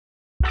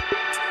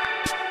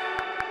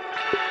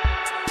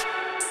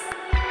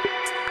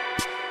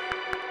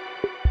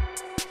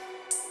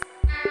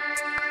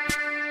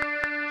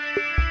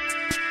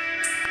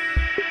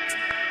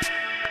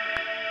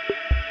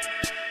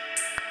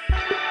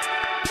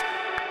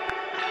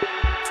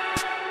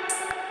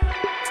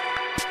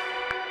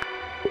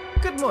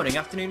morning,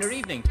 afternoon or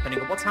evening, depending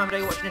on what time of day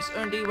you're watching this,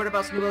 or indeed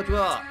whereabouts in the world you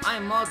are. I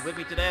am MoD. With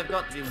me today I've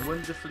got the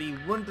wonderfully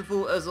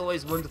wonderful, as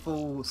always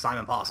wonderful,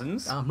 Simon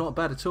Parsons. I'm not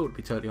bad at all, to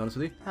be totally honest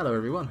with you. Hello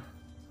everyone.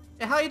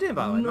 Yeah, how are you doing,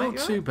 by the way, mate?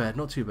 Not too bad,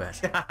 not too bad.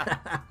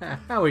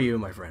 How are you,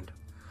 my friend?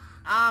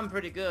 I'm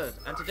pretty good.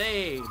 And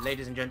today,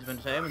 ladies and gentlemen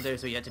at home, and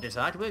those who are yet to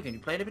decide, we're going to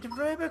be playing a bit of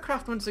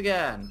Robocraft once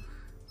again.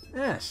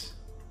 Yes.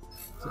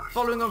 So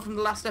following on from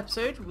the last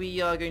episode, we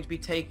are going to be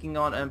taking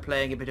on and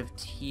playing a bit of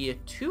Tier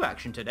 2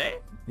 action today.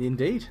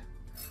 Indeed.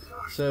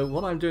 So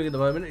what I'm doing at the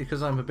moment,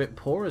 because I'm a bit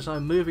poor, is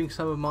I'm moving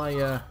some of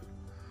my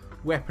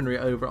weaponry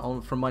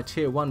over from my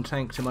Tier 1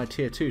 tank to my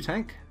Tier 2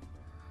 tank.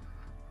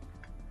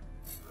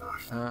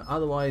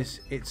 Otherwise,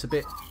 it's a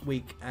bit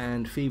weak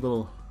and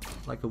feeble,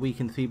 like a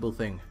weak and feeble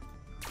thing.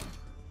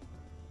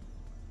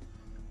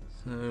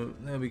 So,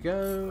 there we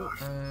go,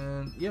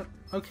 and yep,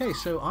 okay,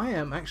 so I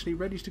am actually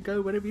ready to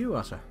go whenever you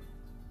are, sir.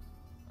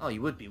 Oh,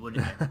 you would be,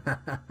 wouldn't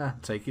you?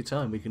 Take your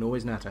time, we can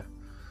always natter.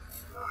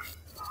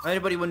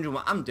 Anybody wondering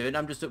what I'm doing,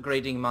 I'm just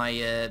upgrading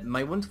my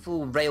my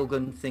wonderful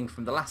railgun thing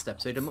from the last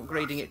episode. I'm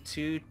upgrading it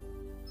to,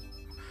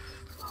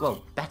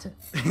 well, better.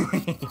 I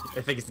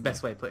think it's the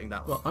best way of putting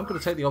that one. Well, I'm going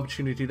to take the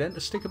opportunity then to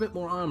stick a bit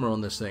more armour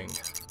on this thing.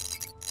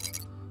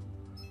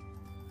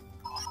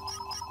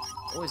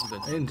 Always a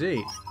good.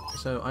 Indeed.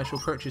 So I shall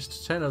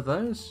purchase 10 of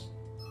those.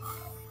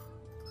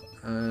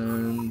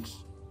 And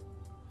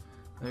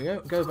there you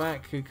go. Go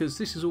back, because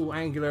this is all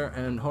angular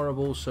and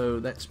horrible, so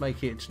let's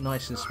make it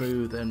nice and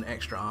smooth and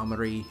extra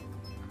armoury.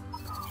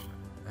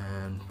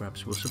 And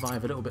perhaps we'll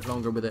survive a little bit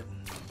longer with it.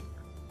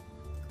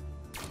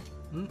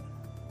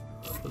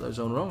 Put those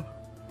on wrong.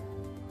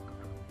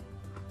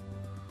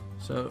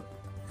 So,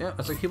 yeah,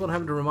 as I keep on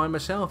having to remind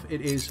myself,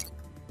 it is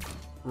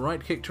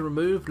right click to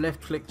remove,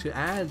 left click to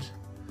add.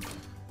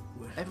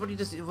 Everybody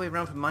does it the way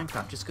around from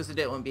Minecraft just because they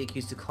don't want to be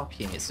accused of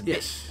copying. It's a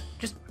Yes.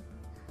 bit...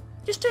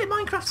 Just do it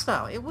Minecraft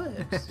style. It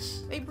works.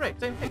 Yes. Hey, break,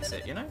 don't fix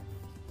it, you know?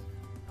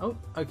 Oh,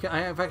 okay,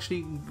 I have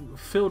actually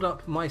filled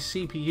up my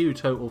CPU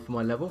total for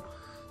my level.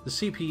 The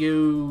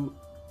CPU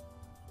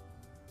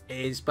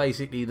is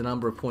basically the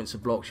number of points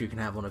of blocks you can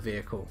have on a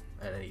vehicle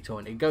at any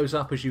time. It goes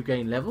up as you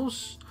gain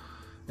levels.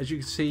 As you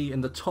can see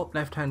in the top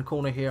left hand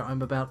corner here,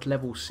 I'm about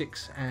level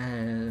 6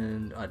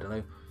 and, I don't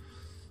know,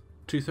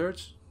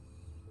 2/3?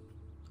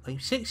 I'm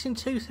 6 and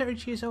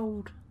 2/3 years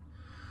old.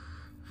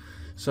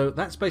 So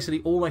that's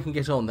basically all I can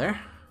get on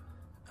there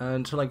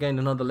until I gain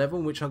another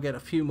level, which I'll get a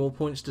few more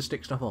points to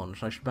stick stuff on.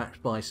 So I should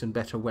back buy some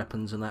better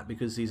weapons and that,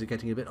 because these are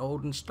getting a bit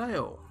old and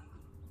stale.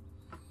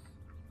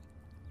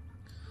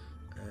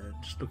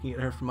 Just looking at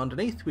her from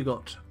underneath, we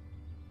got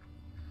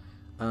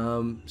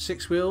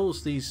 6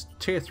 wheels, these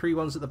Tier 3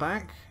 ones at the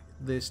back,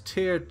 this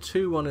Tier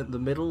 2 one at the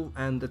middle,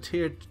 and the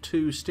Tier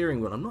 2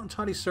 steering wheel. I'm not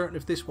entirely certain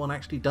if this one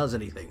actually does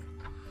anything.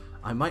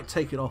 I might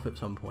take it off at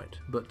some point,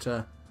 but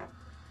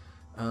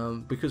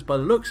because by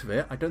the looks of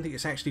it, I don't think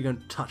it's actually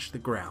going to touch the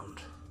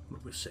ground.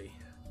 But we'll see.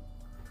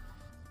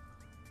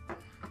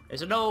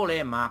 There's an hole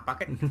in my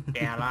pocket.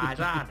 Dear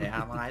Liza,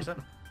 dear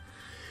Liza.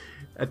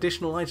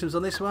 Additional items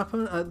on this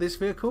weapon, this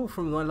vehicle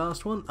from my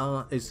last one,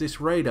 is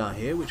this radar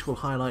here, which will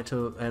highlight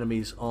to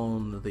enemies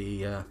on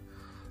the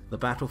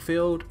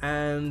battlefield,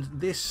 and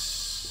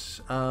this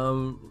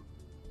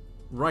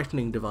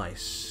rightening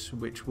device,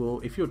 which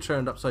will, if you're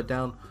turned upside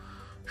down,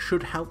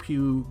 should help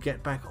you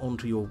get back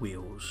onto your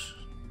wheels.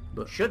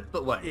 But should,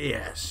 but what?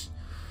 Yes.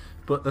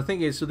 But the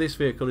thing is, with this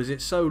vehicle, is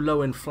it's so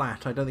low and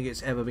flat, I don't think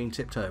it's ever been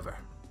tipped over.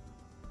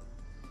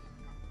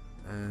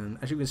 And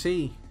as you can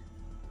see,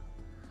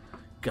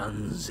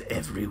 guns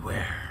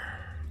everywhere.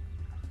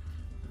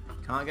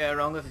 Can't go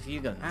wrong with a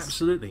few guns.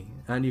 Absolutely.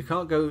 And you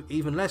can't go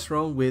even less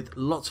wrong with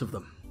lots of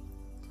them.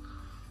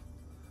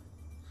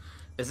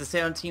 As they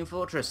say on Team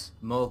Fortress,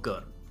 more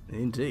gun.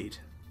 Indeed.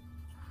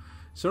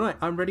 So right,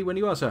 I'm ready when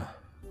you are, sir.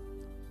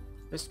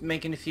 Just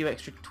making a few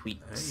extra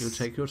tweaks. You'll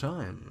take your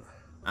time.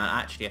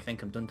 Actually, I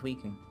think I'm done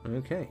tweaking.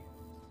 Okay.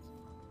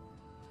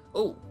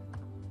 Oh,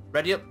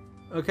 ready up.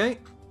 Okay.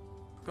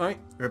 Right.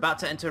 We're about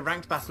to enter a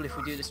ranked battle if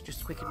we do this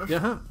just quick enough.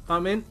 Yeah,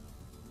 I'm in.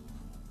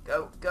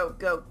 Go, go,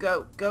 go,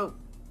 go, go.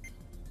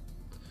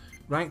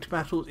 Ranked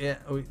battles, yeah,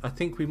 I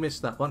think we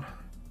missed that one.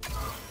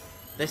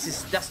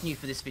 That's new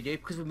for this video.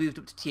 Because we moved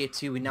up to Tier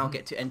 2, we now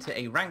get to enter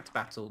a ranked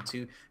battle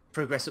to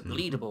progress up the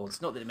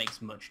leaderboards. Not that it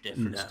makes much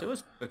difference to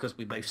us, because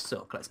we both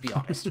suck, let's be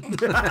honest.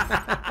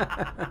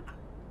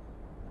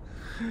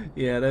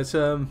 Yeah, there's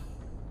the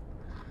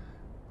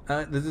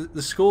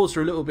scores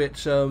are a little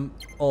bit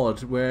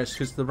odd, whereas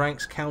because the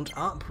ranks count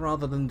up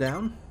rather than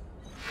down,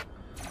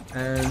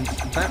 and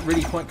that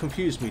really quite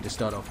confused me to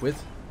start off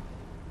with,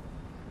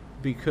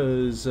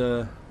 because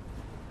I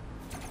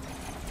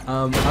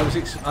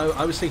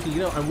was thinking, you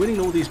know, I'm winning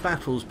all these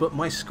battles, but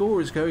my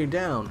score is going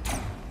down.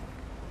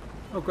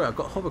 Oh great, I've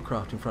got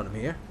Robocraft in front of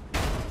me here.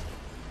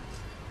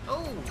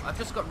 Oh, I've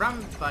just got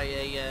rammed by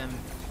a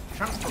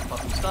transport pod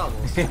from Star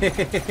Wars.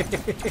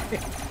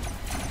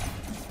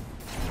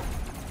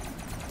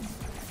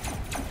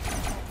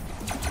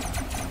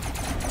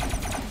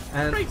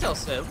 And Pray tell,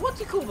 sir, what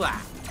do you call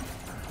that?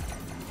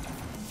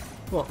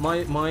 What,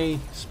 my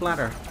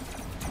splatter?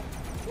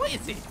 What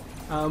is it?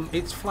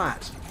 It's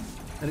flat.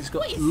 And it's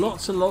got What is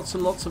lots and lots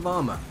and lots of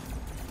armour.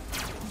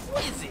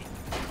 What is it?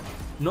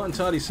 Not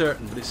entirely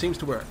certain, but it seems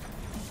to work.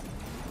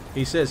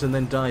 He says and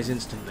then dies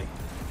instantly.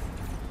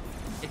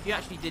 If you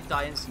actually did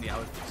die instantly, I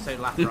would so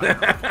laugh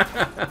right now.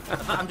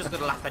 I'm just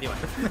going to laugh anyway.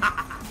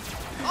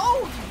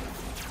 Oh!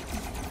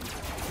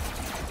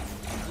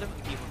 I love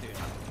when people do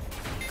that.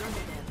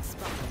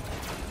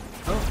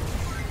 Oh,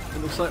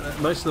 it looks like that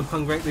most of them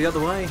hung right the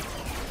other way.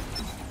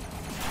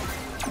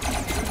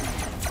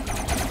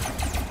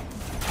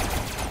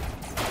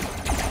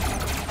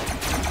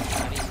 I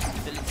need some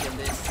stability on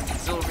this.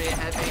 It's all rear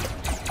heavy.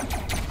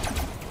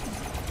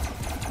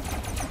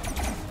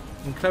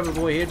 And Clever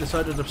Boy here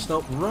decided to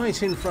stop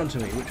right in front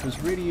of me, which was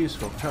really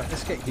useful. Right,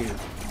 let's get you.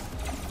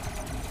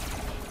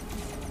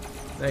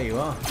 There you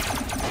are.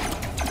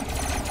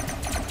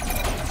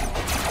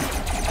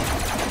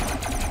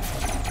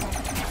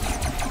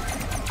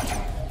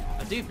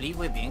 I do believe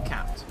we're being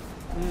capped.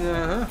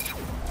 Uh-huh.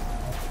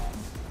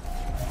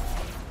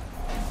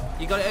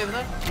 You got it over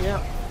there?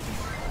 Yeah.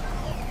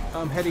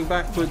 I'm heading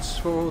backwards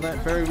for that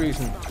very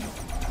reason.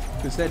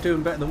 Because they're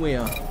doing better than we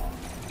are.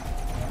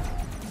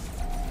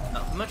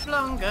 Not for much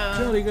longer.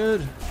 Jolly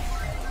good.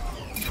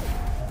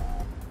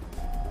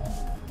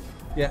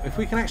 Yeah, if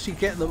we can actually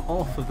get them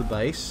off of the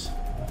base,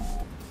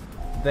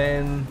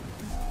 then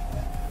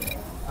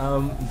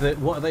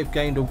what they've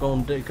gained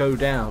will go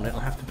down. It'll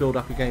have to build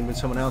up again when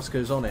someone else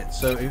goes on it.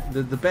 So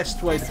the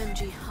best way,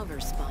 SMG hover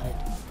spotted.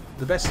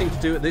 the best thing to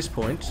do at this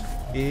point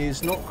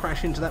is not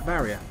crash into that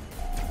barrier.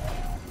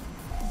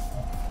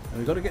 And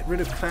we've got to get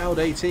rid of Cloud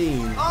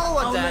 18. Oh,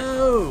 I'm dead.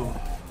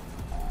 No!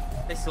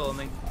 They saw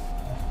me.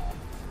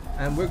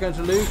 And we're going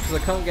to lose because I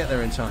can't get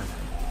there in time.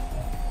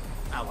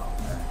 Oh well.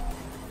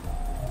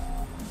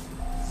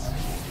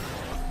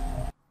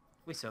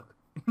 We suck.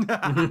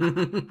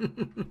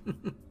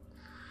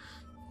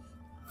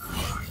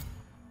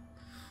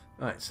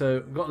 Right, so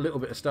got a little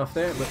bit of stuff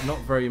there, but not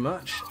very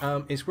much.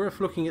 It's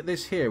worth looking at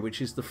this here,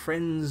 which is the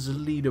Friends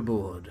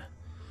leaderboard.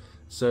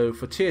 So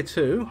for tier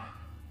 2,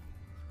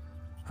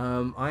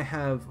 I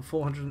have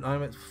 400.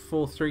 I'm at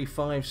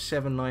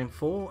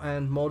 435,794,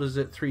 and MoD is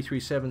at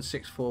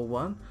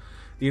 337,641.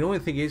 The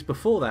annoying thing is,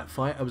 before that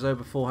fight, I was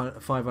over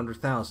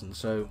 500,000.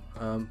 So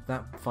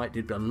that fight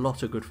did a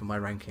lot of good for my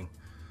ranking.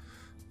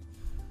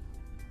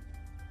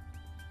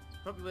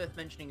 Probably worth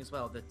mentioning as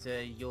well that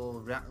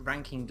your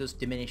ranking does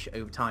diminish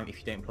over time if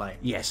you don't play.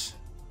 Yes.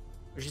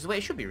 Which is the way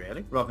it should be,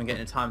 really, rather than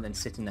getting a time and then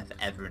sitting there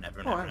forever and ever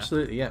and Oh, ever.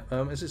 absolutely, yeah.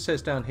 As it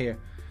says down here,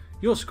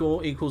 your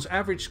score equals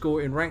average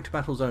score in ranked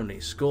battles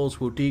only. Scores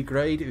will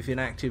degrade if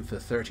inactive for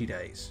 30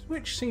 days,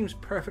 which seems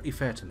perfectly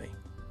fair to me.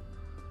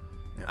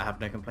 I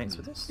have no complaints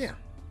with this. Yeah.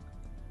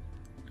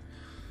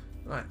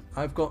 Right,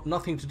 I've got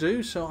nothing to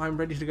do, so I'm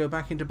ready to go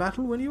back into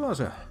battle when you are,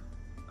 sir.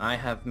 I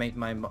have made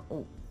my...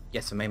 Oh,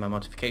 yes, I made my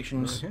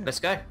modifications. Okay.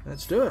 Let's go.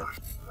 Let's do it.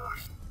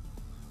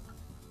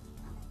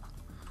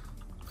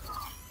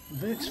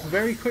 It's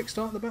very quick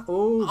start of the battle.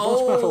 Oh,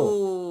 boss battle.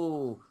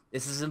 Oh!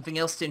 This is something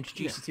else to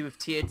introduce you to with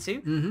tier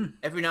 2. Mm-hmm.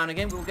 Every now and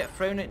again, we'll get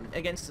thrown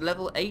against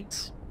level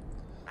 8,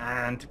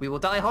 and we will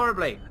die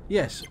horribly.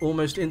 Yes,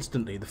 almost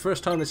instantly. The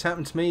first time this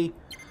happened to me,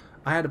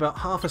 I had about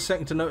half a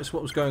second to notice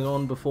what was going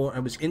on before I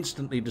was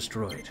instantly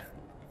destroyed.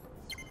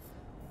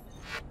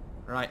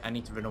 Right, I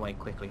need to run away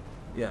quickly.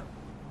 Yeah.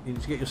 You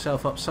need to get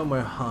yourself up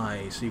somewhere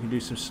high so you can do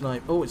some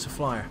snipe. Oh, it's a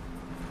flyer.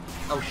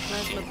 Oh,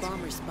 shit. Plasma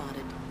bomber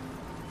spotted.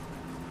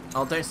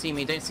 Oh, don't see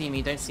me, don't see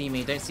me, don't see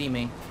me, don't see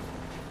me.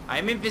 I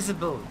am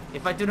invisible.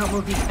 If I do not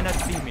move, he cannot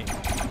see me.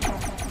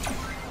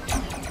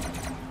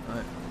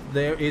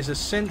 There is a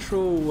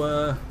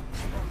central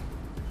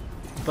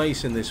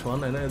base in this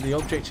one, and the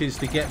object is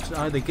to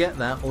either get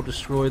that or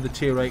destroy the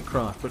tier 8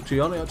 craft. But to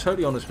be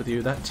totally honest with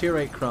you, that tier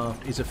 8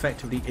 craft is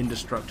effectively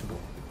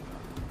indestructible.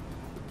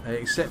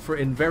 Except for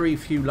in very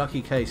few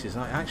lucky cases.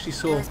 I actually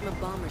saw Plasma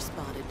bomber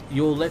spotted.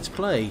 your Let's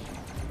Play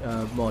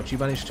mod. You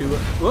managed to...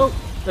 whoa!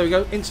 There we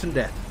go. Instant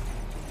death.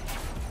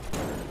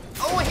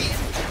 Oh, I hit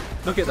him.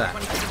 Look at that.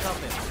 20%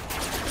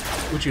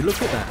 off him. Would you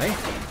look at that, eh?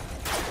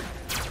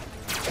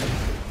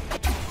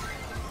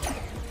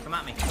 Come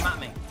at me, come at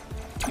me.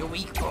 You're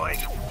weak, boy.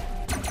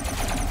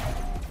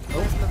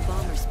 Plasma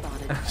bomber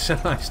spotted. That's a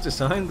nice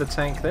design, the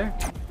tank there.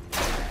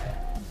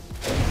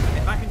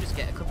 If I can just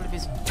get a couple of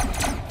his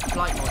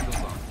flight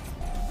modules on.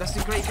 That's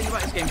the great thing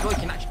about this game, Joy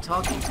can actually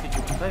target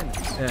individual components.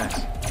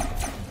 Yes.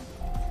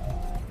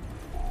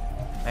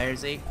 There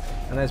is he.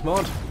 And there's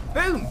Mod.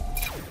 Boom!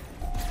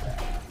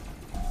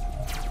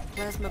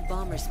 Plasma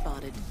bomber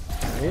spotted.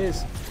 There he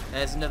is.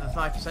 There's another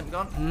 5%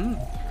 gone.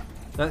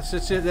 That's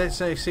it.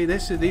 See,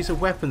 these are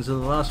weapons of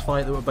the last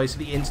fight that were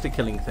basically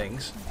insta-killing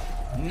things.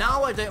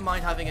 Now I don't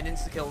mind having an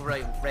insta-kill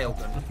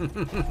railgun.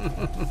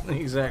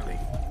 Exactly.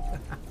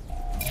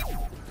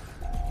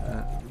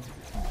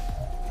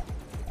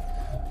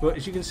 Well,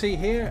 as you can see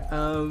here,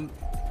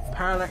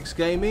 Parallax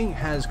Gaming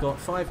has got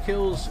 5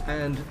 kills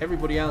and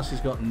everybody else has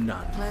got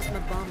none.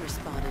 Plasma bomber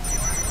spotted.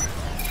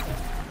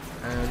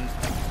 And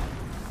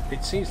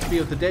it seems to be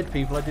of the dead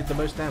people I did the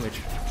most damage.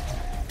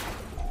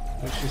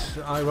 Which is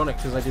ironic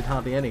because I did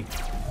hardly any.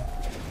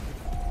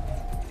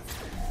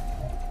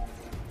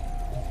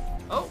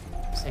 Oh,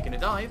 he's taking a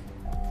dive.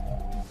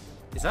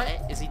 Is that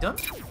it? Is he done?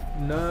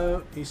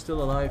 No, he's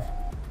still alive.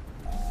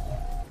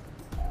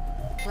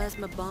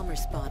 Plasma bomber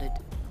spotted.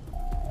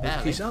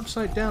 Barely. He's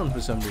upside down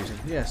for some reason.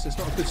 Yes, it's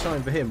not a good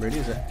sign for him, really,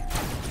 is it?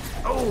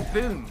 Oh,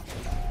 boom!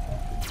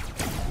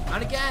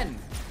 And again!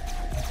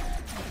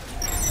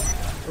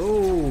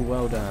 Oh,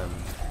 well done.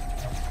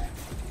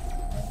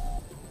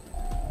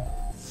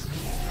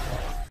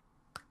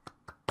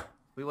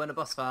 We won a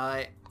boss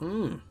fight.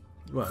 Well,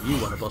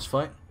 you won a boss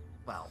fight.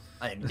 Well,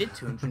 I only did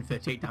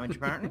 238 damage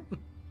apparently.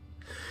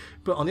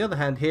 But on the other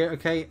hand here,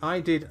 okay,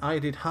 I did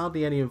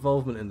hardly any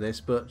involvement in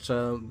this, but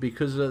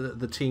because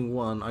the team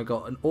won, I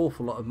got an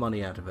awful lot of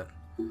money out of it.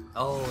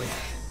 Oh,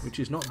 yeah. Which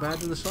is not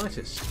bad in the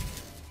slightest.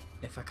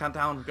 If I can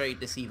downgrade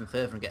this even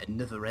further and get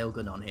another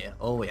railgun on here,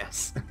 oh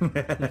yes.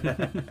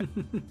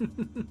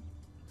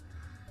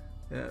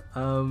 Yeah,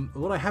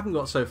 what I haven't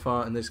got so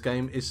far in this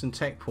game is some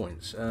tech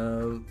points,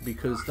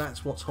 because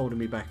that's what's holding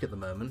me back at the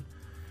moment.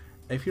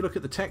 If you look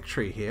at the tech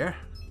tree here,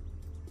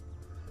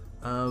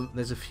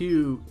 there's a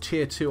few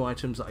tier 2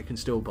 items that I can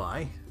still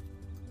buy,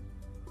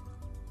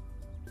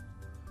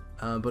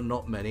 but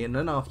not many, and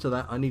then after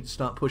that I need to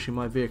start pushing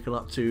my vehicle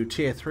up to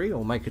tier 3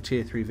 or make a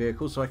tier 3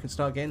 vehicle so I can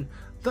start getting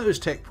those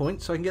tech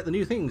points so I can get the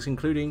new things,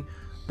 including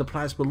the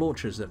plasma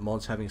launchers that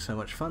MoD's having so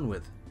much fun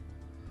with.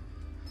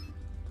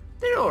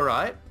 They're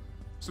alright,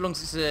 as long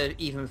as it's an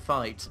even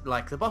fight,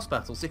 like the boss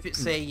battles. If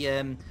it's a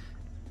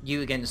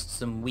you against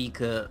some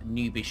weaker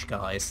noobish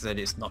guys, then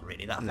it's not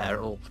really that fair at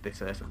all, to be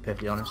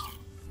perfectly honest.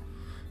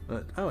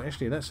 Oh,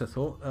 actually, that's a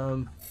thought.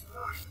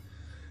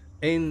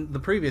 In the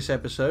previous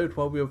episode,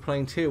 while we were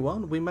playing Tier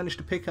 1, we managed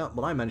to pick up,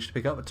 well, I managed to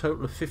pick up a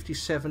total of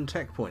 57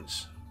 tech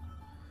points.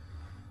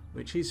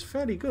 Which is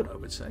fairly good, I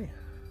would say.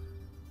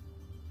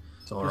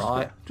 It's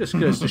alright. Just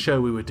goes to show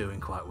we were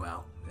doing quite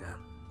well. Yeah.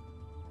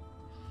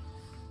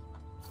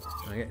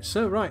 Okay,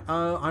 so, right,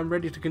 I'm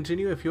ready to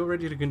continue if you're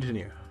ready to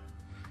continue.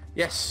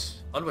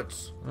 Yes,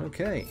 onwards.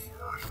 Okay.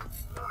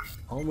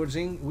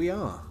 Onwardsing we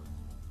are.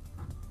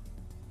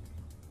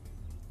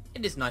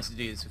 It is nice to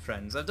do this with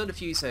friends. I've done a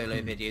few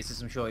solo videos,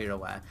 as I'm sure you're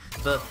aware,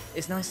 but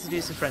it's nice to do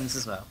this with friends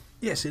as well.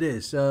 Yes, it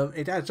is.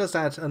 It just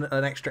adds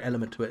an extra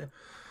element to it.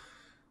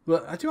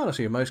 But I do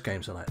honestly, most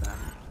games are like that.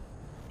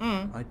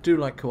 I do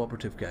like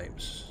cooperative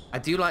games. I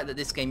do like that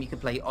this game you can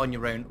play on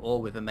your own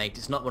or with a mate.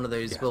 It's not one of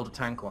those World of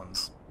Tank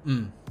ones.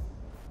 World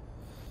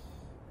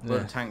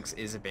of Tanks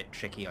is a bit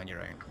tricky on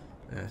your own.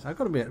 Yes, I've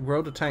got to admit,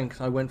 World of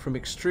Tanks I went from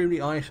extremely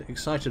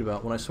excited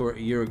about when I saw it a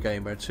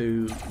Eurogamer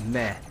to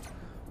meh.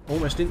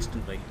 Almost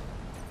instantly.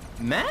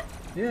 Meh?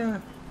 Yeah,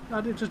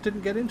 I just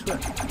didn't get into it.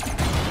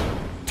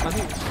 I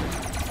think it's...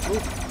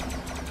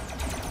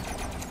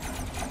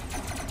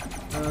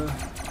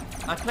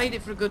 I played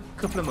it for a good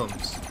couple of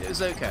months. It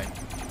was okay.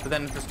 But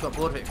then I just got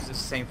bored of it because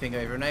it's the same thing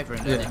over and over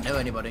and I didn't know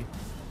anybody.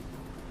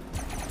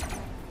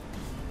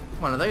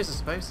 One of those, I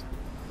suppose.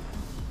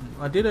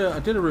 I did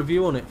a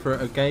review on it for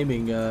a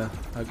gaming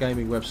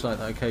website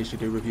that I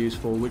occasionally do reviews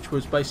for, which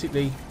was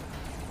basically,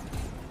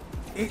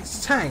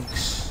 it's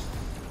tanks,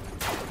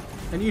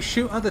 and you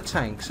shoot other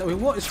tanks. I mean,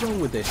 what is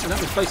wrong with this? And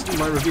that was basically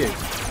my review.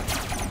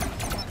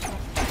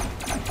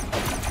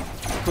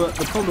 But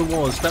the problem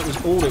was, that was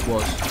all it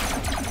was.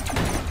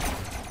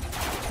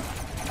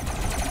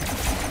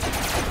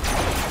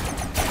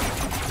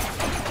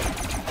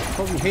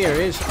 The problem here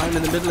is I'm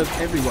in the middle of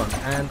everyone,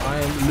 and I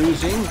am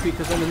losing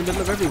because I'm in the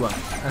middle of everyone,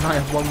 and I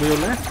have one wheel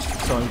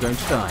left, so I'm going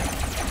to die.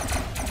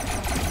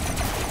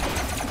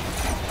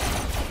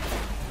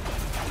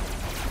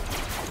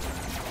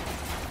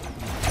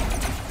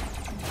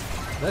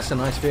 That's a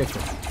nice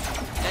vehicle.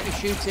 Let me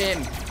shoot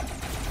him.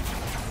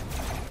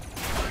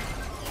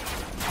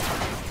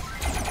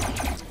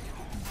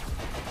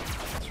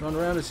 Let's run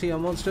around and see how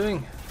MoD's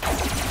doing.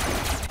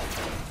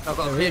 I've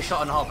got a clear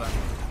shot on hover.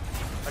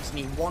 I just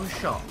need one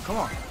shot. Come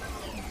on.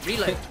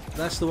 Reload.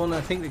 That's the one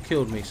I think that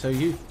killed me, so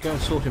you go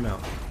and sort him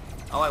out.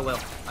 Oh, I will.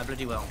 I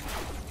bloody will.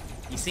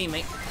 You see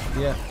me?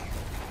 Yeah.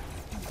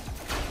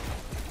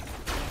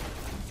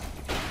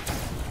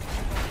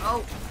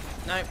 Oh,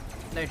 no.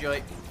 No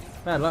joy.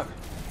 Bad luck.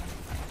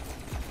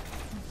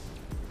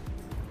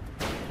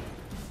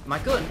 My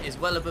gun is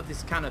well above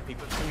this canopy,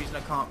 but for some reason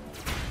I can't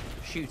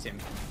shoot him.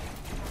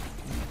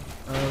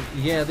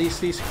 Yeah, these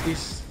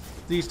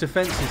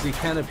defences, the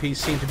canopies,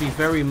 seem to be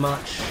very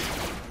much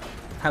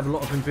have a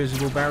lot of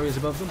invisible barriers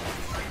above them.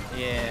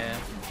 Yeah.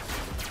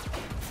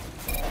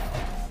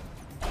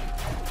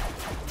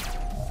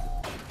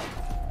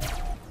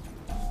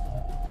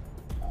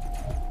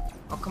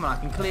 Oh come on! I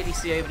can clearly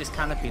see over this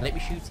canopy. Let me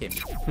shoot him.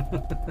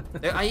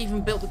 I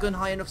even built the gun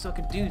high enough so I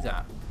could do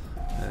that.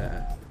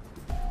 Yeah.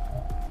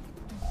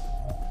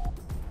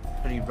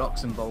 Pretty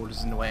rocks and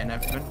boulders in the way and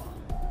everything.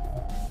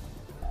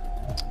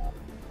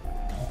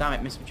 Damn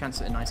it, missed my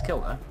chance at a nice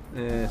kill there.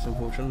 Yes,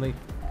 unfortunately.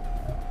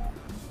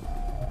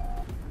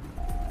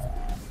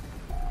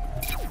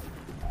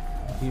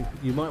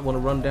 You might want to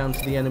run down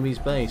to the enemy's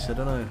base. I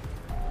don't know.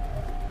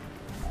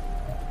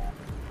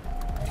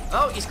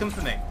 Oh, he's come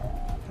for me.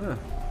 Huh.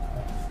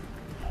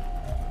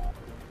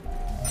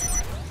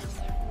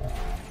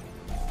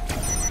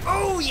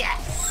 Oh,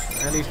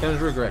 yes! And he's going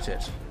to regret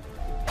it.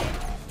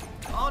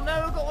 Oh no,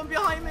 I've got one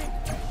behind me.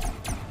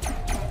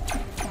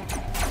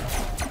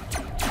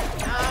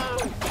 No!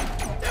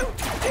 Don't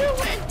do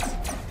it!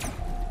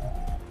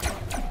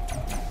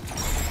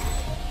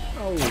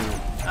 Oh.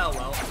 Oh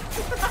well.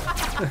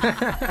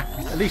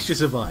 At least you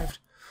survived.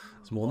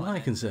 That's more than I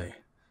can say.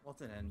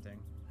 What an ending.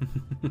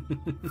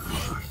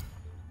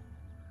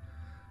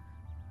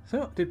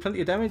 So, did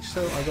plenty of damage,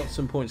 so I got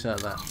some points out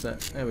of that. So,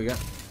 there we go.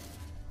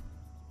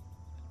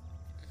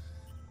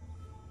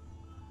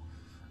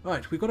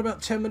 Right, we've got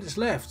about 10 minutes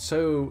left,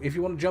 so if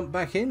you want to jump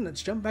back in,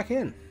 let's jump back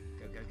in.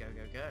 Go, go, go,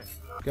 go, go.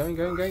 Going,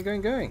 going, going,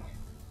 going, going.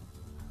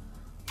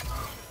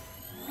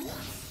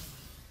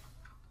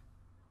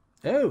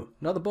 Oh,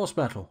 another boss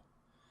battle.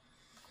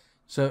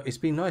 So, it's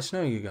been nice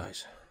knowing you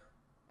guys.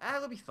 Ah,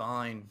 it'll be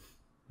fine.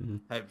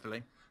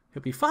 Hopefully.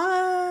 He'll be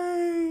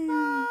fine.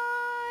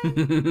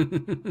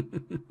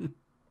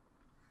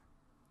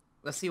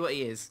 Let's see what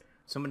he is.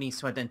 Someone needs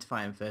to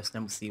identify him first,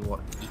 then we'll see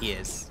what he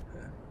is.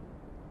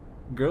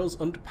 Girls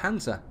und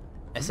Panzer.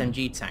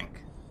 SMG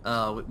tank.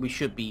 We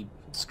should be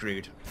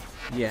screwed.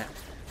 Yeah.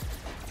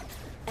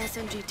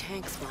 SMG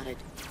tank spotted.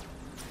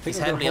 He's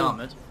heavily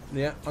armoured.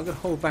 Yeah, I'm going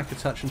to hold back a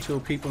touch until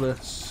people are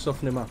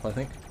softening him up, I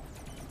think.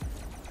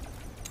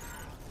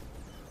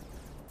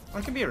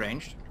 Well, it can be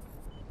arranged.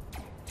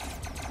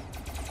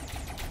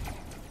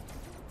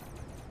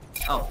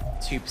 Oh,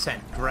 2%.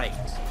 Great.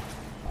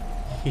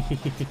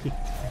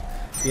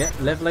 Yeah,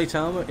 level 8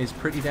 armour is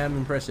pretty damn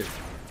impressive.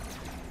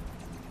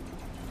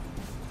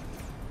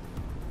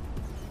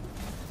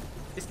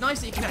 It's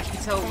nice that you can actually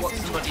tell what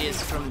somebody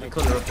is from the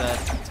colour of their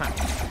tank.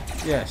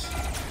 Yes.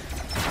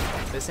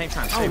 But at the same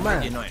time, Oh, so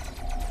man. pretty annoying.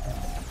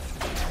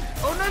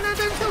 Oh no, no,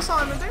 don't kill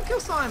Simon! Don't kill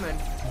Simon!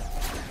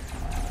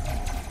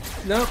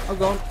 No, I'm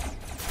gone.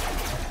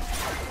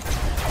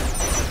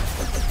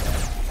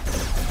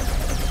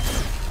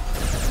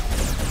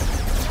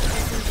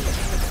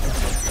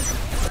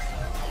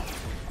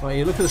 Right,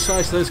 you look at the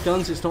size of those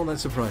guns, it's not that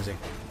surprising.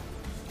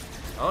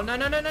 Oh no,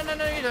 no, no, no, no,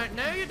 no, you don't!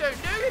 No, you don't!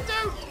 No, you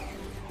don't!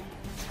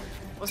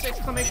 What's the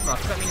exclamation mark?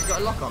 Does that mean he's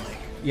got a lock on me?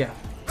 Yeah.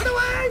 Run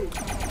away!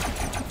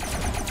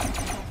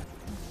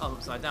 Oh, I'm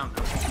upside down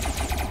now.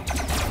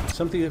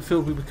 Something that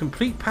filled me with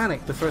complete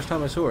panic the first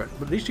time I saw it,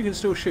 but at least you can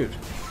still shoot.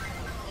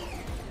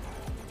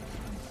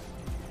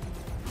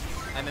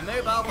 I'm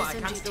immobile, but I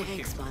can SMG still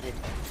tank shoot. spotted.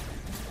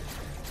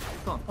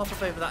 Come on, pop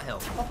up over that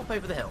hill. Pop up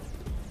over the hill.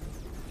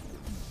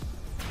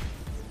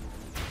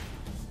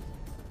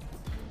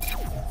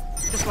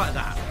 Just like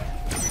that.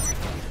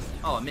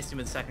 Oh, I missed him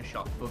with the second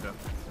shot. Bugger.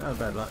 Oh,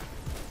 bad luck.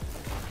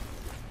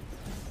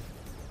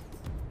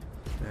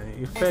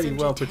 You're fairly SMG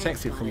well tank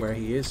protected from spotted. where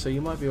he is, so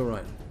you might be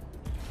alright.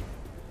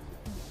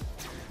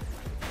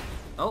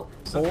 Oh, Or,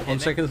 something hit on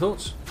me. second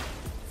thoughts?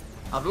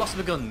 I've lost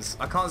my guns.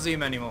 I can't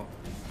zoom anymore.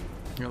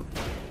 Yep.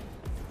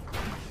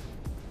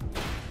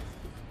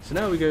 So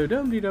now we go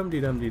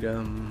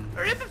dum-de-dum-de-dum-de-dum.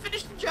 Hurry up and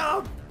finish the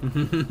job!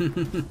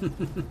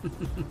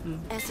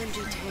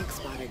 SMG tank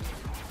spotted.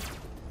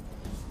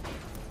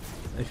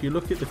 If you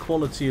look at the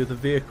quality of the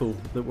vehicle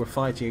that we're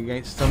fighting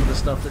against some of the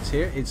stuff that's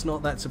here, it's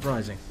not that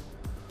surprising.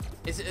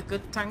 Is it a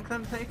good tank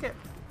then, take it?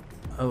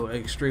 Oh,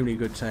 extremely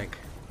good tank.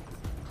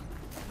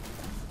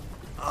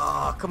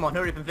 Oh, come on,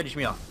 hurry up and finish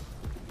me off.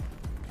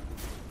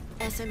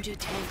 SMG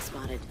tank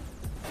spotted.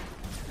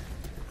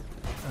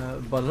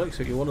 By the looks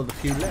of it, you're one of the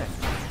few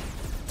left.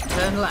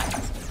 Turn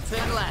left.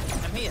 Turn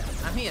left. I'm here.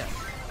 I'm here.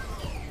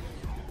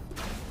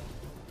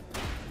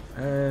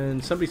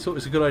 And somebody thought it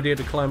was a good idea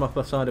to climb up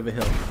a side of a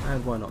hill.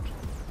 And why not?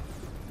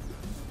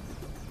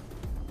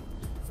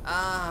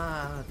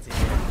 Ah, dear.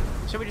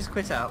 Shall we just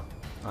quit out?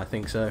 I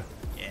think so.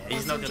 Yeah,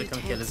 he's not going to SMG come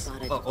tank kill us.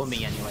 spotted. Well, or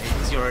me anyway,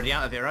 because you're already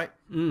out of here, right?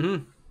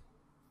 Mm-hmm.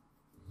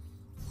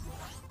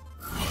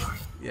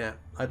 Yeah,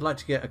 I'd like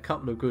to get a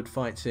couple of good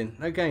fights in.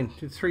 Again,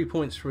 3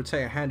 points for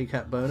a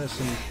handicap bonus,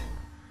 and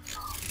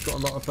got a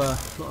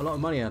lot of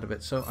money out of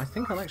it. So I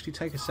think I'll actually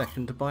take a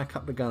second to buy a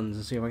couple of guns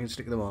and see if I can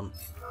stick them on.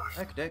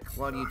 Okay, Dick.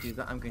 While you do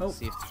that, I'm going to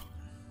see if...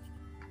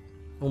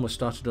 Almost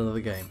started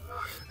another game.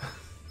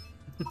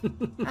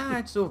 Ah,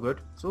 it's all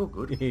good. It's all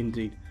good.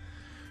 Indeed.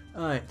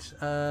 Alright,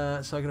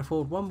 so I can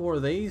afford one more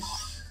of these.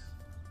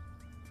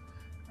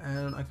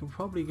 And I can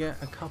probably get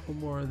a couple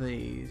more of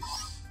these.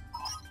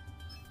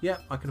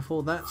 Yep, I can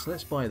afford that, so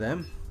let's buy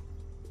them.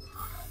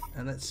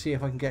 And let's see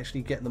if I can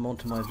actually get them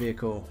onto my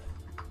vehicle.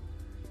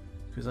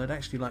 Because I'd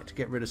actually like to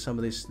get rid of some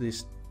of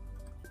this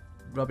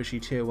rubbishy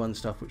tier 1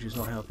 stuff which is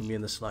not helping me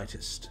in the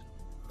slightest.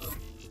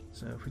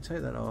 So if we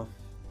take that off,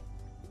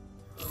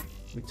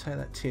 we take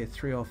that tier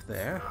 3 off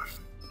there.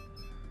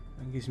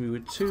 That gives me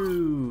with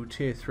 2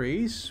 tier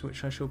 3s,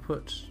 which I shall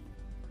put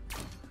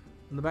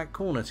in the back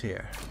corner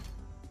tier.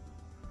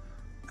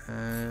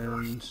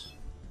 And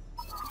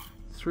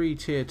 3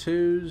 tier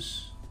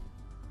 2s.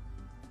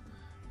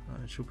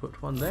 I shall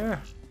put one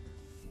there.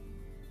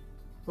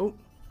 Oh.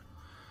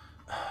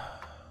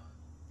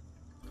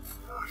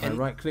 I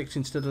right-clicked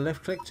instead of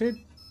left-clicked it.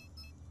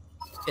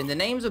 In the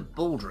names of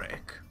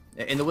Baldric,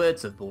 in the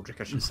words of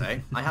Baldric, I should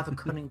say, I have a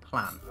cunning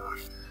plan.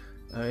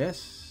 Oh,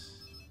 yes.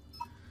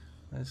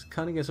 As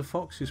cunning as a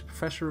fox, who's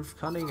professor of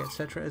cunning,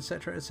 etc.,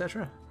 etc.,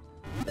 etc.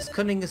 As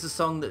cunning as a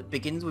song that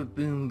begins with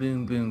boom,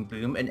 boom, boom,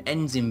 boom, and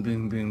ends in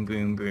boom, boom,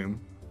 boom,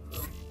 boom.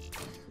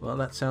 Well,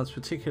 that sounds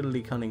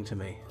particularly cunning to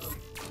me.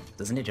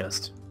 Doesn't it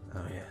just?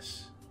 Oh,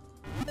 yes.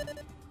 Right.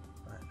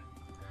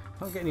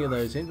 Can't get any of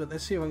those in, but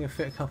let's see if I can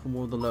fit a couple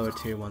more of the lower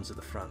tier ones at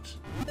the front.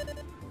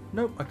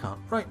 Nope, I can't.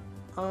 Right.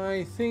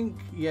 I think,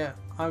 yeah,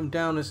 I'm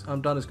done as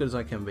good as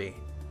I can be.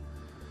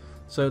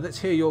 So let's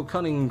hear your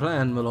cunning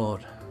plan, my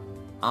lord.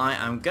 I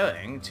am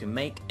going to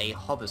make a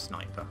hover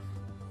sniper.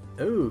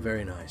 Oh,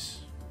 very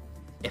nice.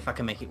 If I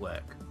can make it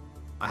work.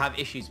 I have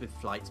issues with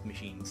flight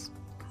machines.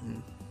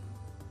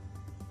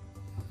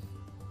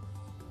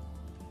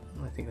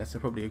 I think that's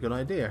probably a good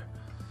idea.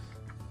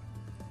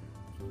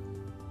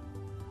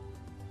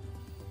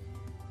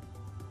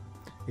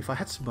 If I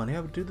had some money, I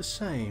would do the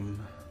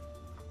same.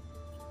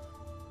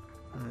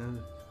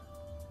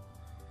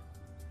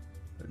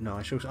 But no,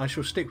 I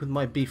shall stick with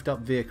my beefed up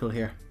vehicle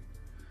here.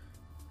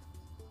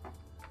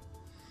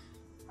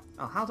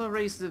 Oh, how do I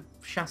raise the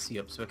chassis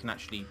up so I can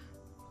actually...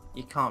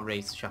 You can't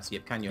raise the chassis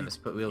up, can you, unless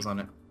you put wheels on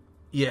it?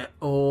 Yeah,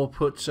 or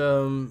put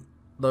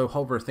the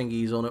hover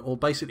thingies on it, or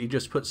basically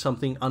just put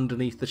something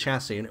underneath the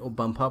chassis and it will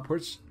bump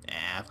upwards.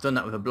 Yeah, I've done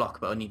that with a block,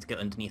 but I need to get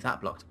underneath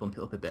that block to bump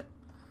it up a bit.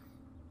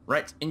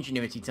 Right,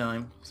 ingenuity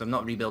time, so I'm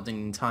not rebuilding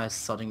an entire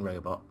sodding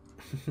robot.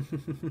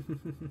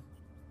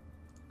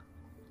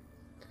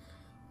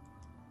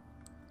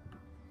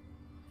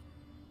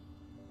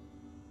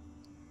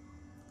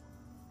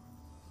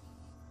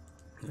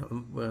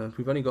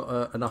 We've only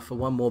got enough for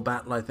one more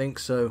battle, I think,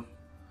 so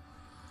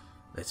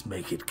let's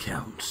make it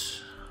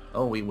count.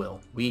 Oh, we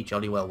will. We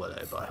jolly well will,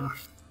 Obi.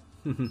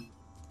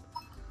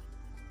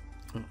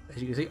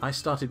 As you can see, I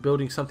started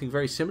building something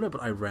very similar,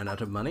 but I ran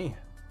out of money.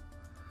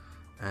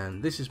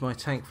 And this is my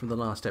tank from the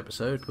last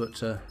episode,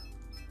 but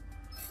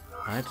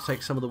I had to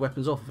take some of the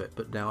weapons off of it.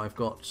 But now I've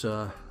got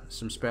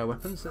some spare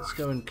weapons. Let's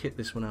go and kit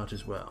this one out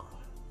as well.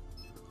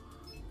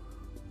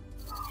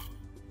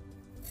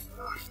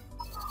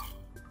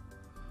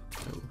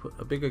 So we'll put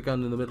a bigger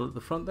gun in the middle at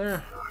the front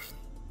there.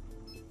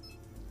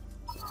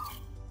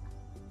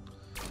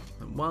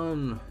 And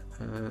 1,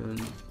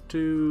 and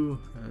 2,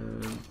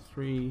 and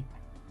 3,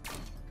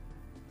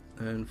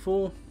 and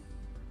 4.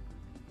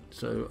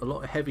 So a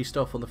lot of heavy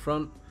stuff on the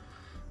front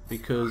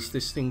because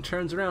this thing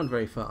turns around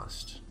very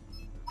fast.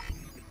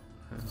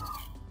 I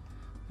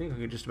think I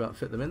can just about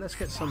fit them in. Let's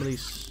get some of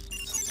these.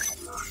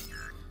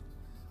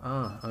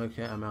 Ah,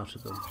 okay, I'm out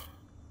of them.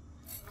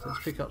 So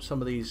let's pick up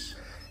some of these.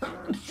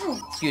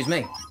 Excuse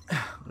me.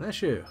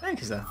 That's you.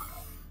 Thank you, sir.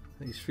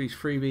 These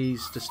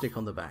freebies to stick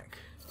on the back.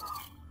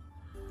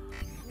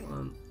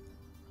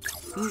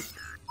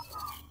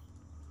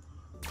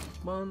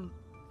 1,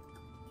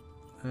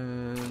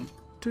 and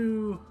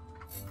 2.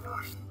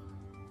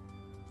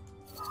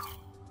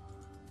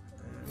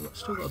 We've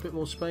still got a bit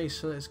more space,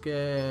 so let's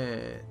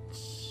get...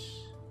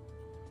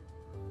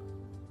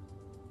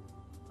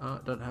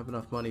 don't have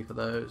enough money for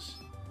those.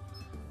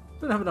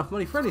 Don't have enough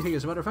money for anything,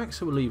 as a matter of fact,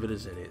 so we'll leave it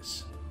as it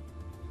is.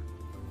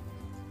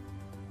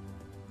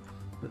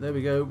 But there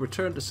we go,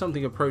 return to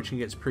something approaching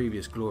its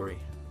previous glory.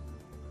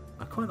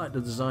 I quite like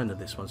the design of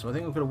this one, so I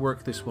think I'm going to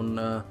work this one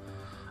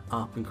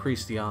up,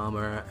 increase the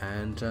armor,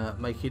 and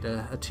make it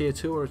a tier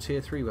 2 or a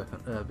tier 3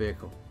 weapon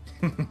vehicle.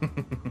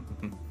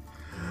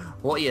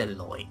 What you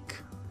like?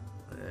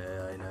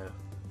 I know.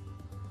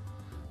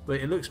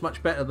 But it looks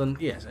much better than,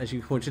 yes, as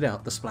you pointed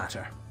out, the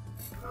splatter.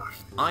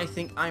 I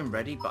think I'm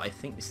ready, but I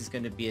think this is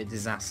going to be a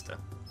disaster.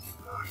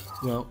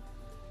 Well,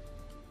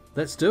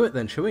 let's do it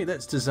then, shall we?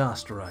 Let's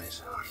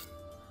disasterize.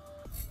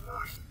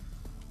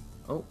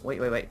 Oh,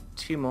 wait.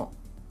 2 more.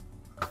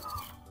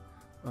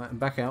 Right, and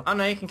back out. Oh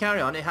no, you can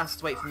carry on. It has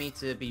to wait for me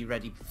to be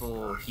ready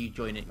before you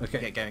join it and Okay.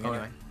 get going All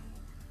anyway. right.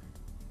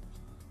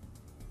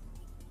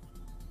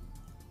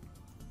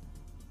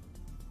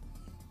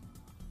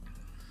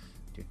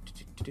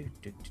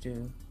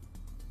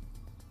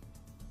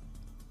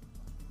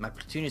 My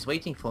platoon is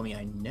waiting for me,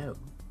 I know.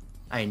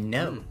 I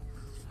know.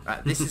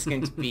 Right, this is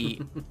going to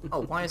be...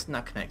 Oh, why isn't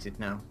that connected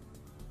now?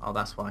 Oh,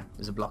 that's why.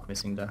 There's a block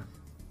missing there.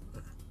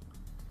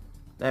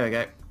 There we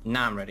go.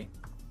 Now I'm ready.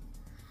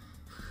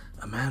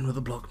 A man with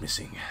a block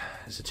missing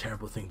is a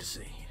terrible thing to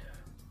see.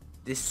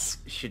 This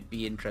should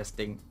be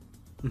interesting.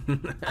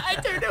 I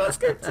don't know what's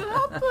going to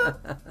happen.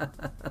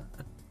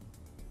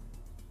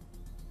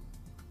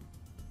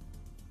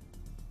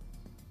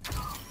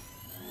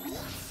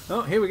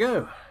 Oh, here we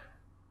go.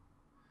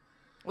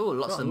 Oh,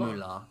 lots Got of a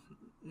lot.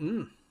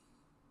 moolah.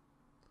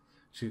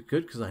 Which is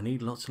good because I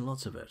need lots and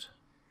lots of it.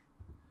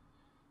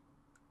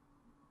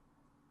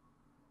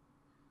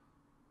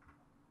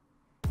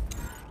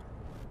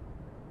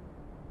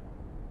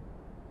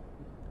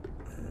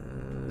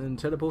 And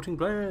teleporting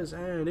players,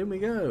 and in we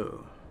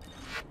go.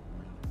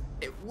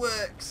 It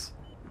works.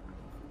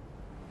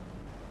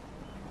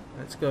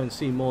 Let's go and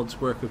see MoD's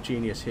work of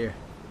genius here.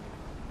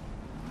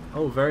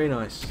 Oh, very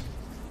nice.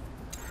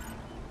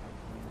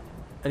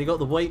 And you got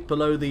the weight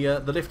below the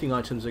lifting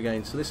items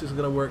again, so this is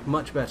going to work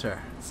much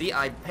better. See,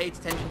 I paid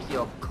attention to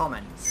your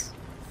comments.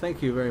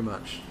 Thank you very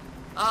much.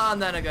 Ah, and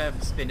then I go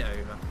spin it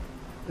over.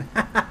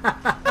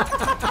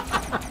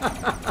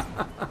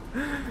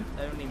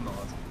 Only mod.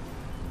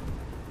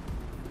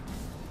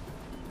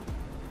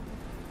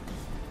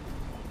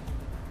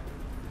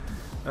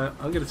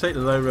 I'm going to take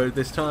the low road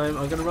this time.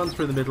 I'm going to run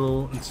through the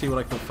middle and see what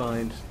I can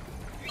find.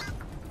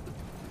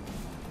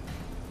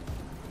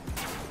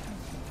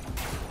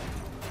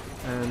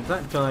 And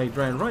that guy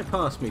ran right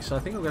past me, so I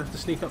think I'm going to have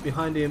to sneak up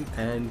behind him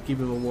and give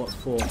him a what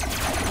for. I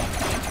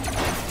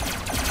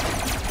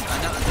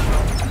know that's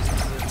wrong. This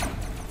is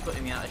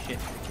putting me out of shit,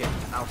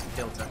 out of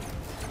kilter.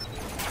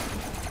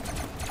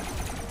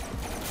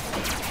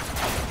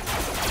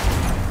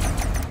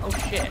 Oh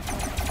shit.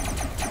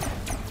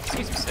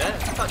 Excuse me, sir.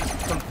 You can't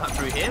just come back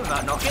through here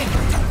without knocking.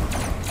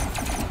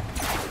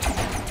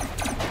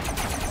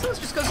 Someone's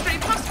just gone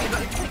straight past me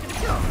without even taking a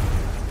shot.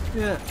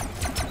 Yeah.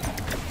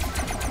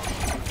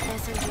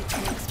 SMG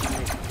tank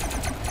spotted.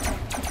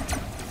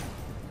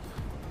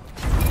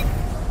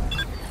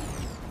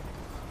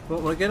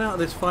 Well, when I get out of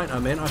this fight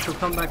I'm in, I shall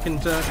come back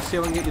and see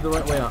if I can get you the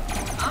right way up.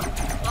 I'm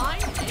fine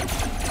if you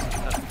just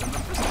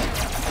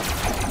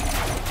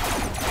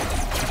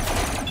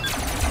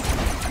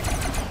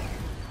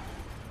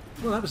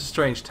Well, that was a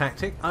strange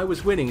tactic. I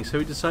was winning, so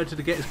he decided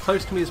to get as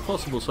close to me as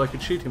possible so I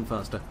could shoot him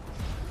faster.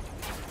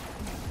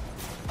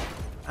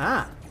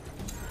 Ah!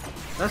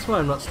 That's why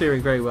I'm not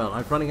steering very well.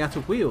 I'm running out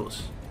of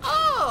wheels.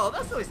 Oh,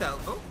 that's always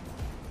helpful.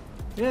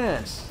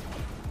 Yes.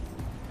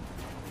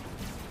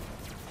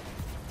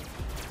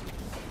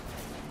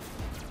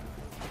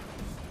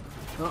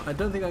 Well, I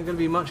don't think I'm going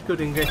to be much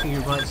good in getting you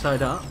right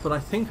side up, but I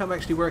think I'm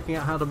actually working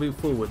out how to move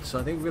forward, so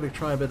I think we're going to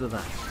try a bit of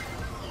that.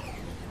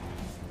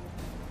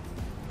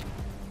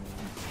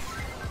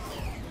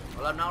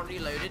 Well, I'm now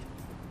reloaded.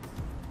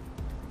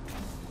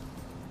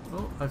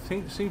 Oh, I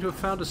seem to have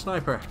found a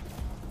sniper.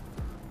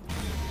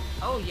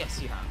 Oh,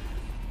 yes, you have.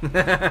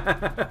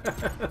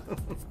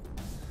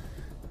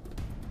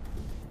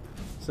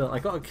 So I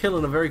got a kill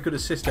and a very good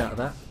assist out of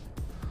that.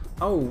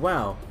 Oh,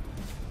 wow.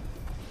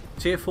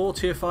 Tier 4,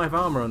 Tier 5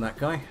 armor on that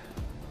guy.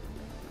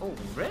 Oh,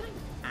 really?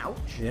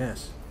 Ouch.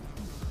 Yes.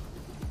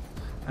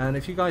 And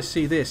if you guys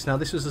see this, now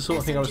this is the sort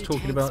of thing I was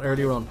talking about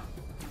earlier on.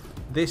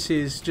 This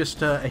is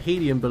just a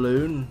helium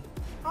balloon,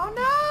 Oh,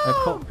 no! a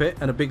cockpit,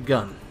 and a big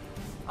gun.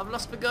 I've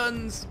lost my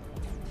guns.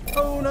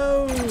 Oh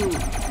no!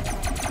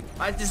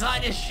 My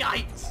design is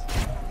shite.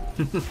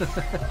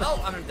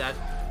 Oh, I'm dead.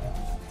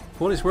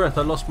 For what it's worth,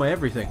 I lost my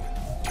everything.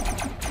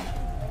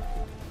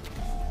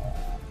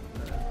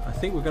 I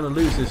think we're going to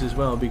lose this as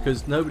well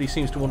because nobody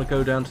seems to want to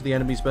go down to the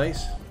enemy's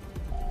base.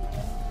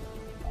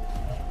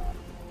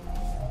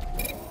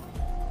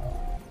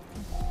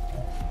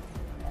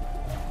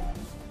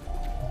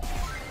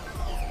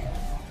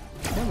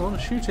 Come on,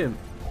 shoot him.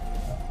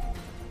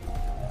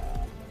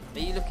 Are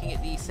you looking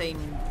at the same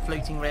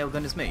floating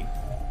railgun as me?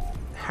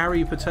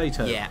 Harry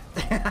Potato. Yeah.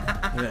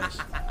 Yes.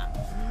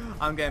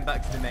 I'm going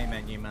back to the main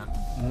menu, man.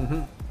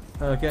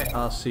 Mm-hmm. Okay,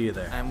 I'll see you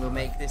there. And we'll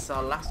make this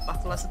our last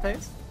battle, I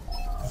suppose.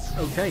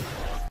 Okay.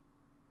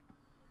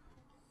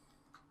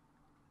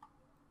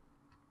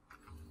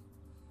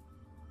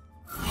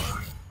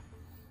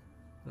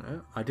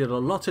 I did a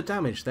lot of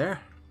damage there.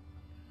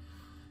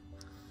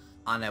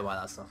 I know why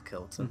that's off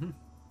kilter.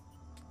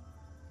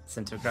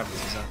 Centre of gravity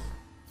is off.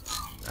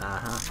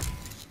 Uh-huh.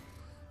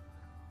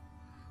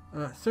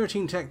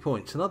 13 tech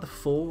points, another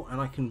 4, and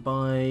I can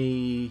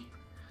buy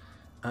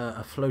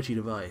a floaty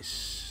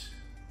device.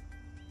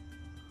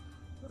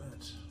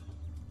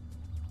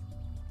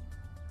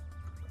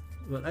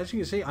 But as you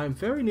can see, I'm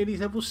very nearly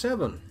level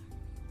 7.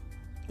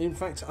 In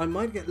fact, I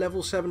might get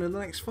level 7 in the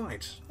next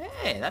fight.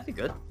 Hey, that'd be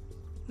good.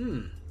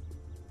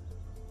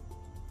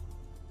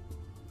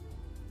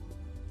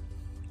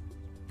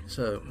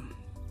 So,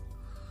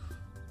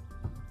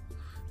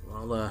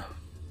 while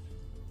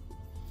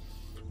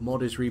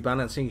MoD is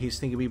rebalancing his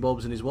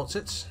thingamybobs and his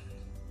whatsits.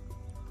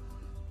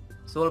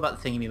 It's all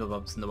about the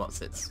thingamybobs and the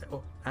whatsits.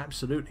 Oh,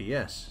 absolutely,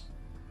 yes.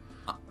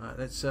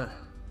 Let's I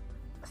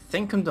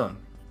think I'm done.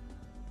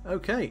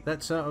 okay.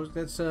 Let's give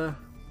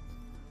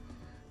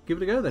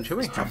it a go then, shall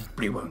we? This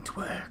probably won't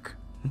work.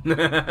 We're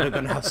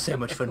gonna have so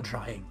much fun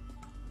trying.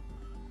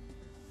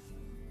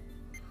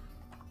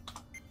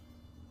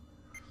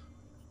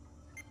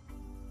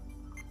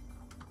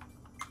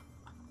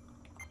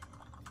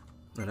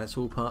 And that's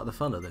all part of the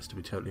fun of this, to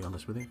be totally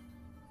honest with you.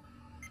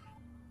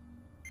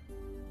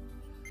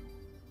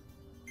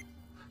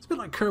 It's a bit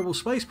like Kerbal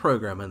Space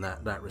Program in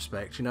that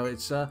respect. You know,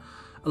 it's a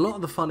lot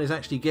of the fun is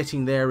actually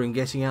getting there and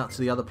getting out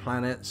to the other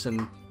planets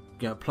and,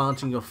 you know,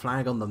 planting your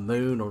flag on the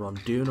moon or on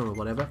Dune or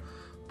whatever.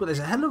 But there's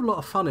a hell of a lot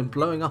of fun in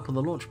blowing up on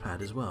the launch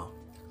pad as well.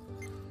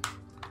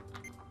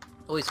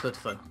 Always good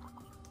fun.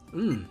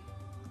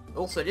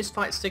 Also, this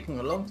fight's taking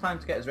a long time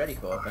to get us ready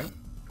for, I think.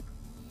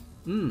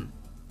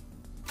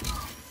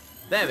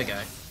 There we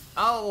go.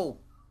 Oh,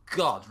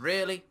 God,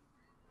 really?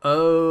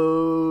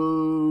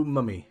 Oh,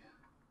 mummy.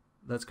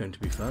 That's going to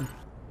be fun.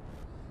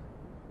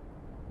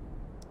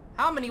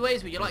 How many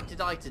ways would you like to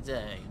die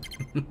today?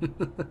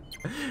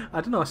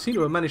 I don't know, I seem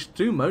to have managed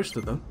to do most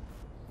of them.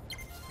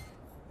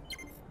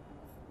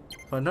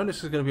 If I'd known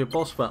this was going to be a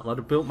boss battle, I'd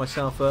have built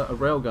myself a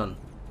railgun.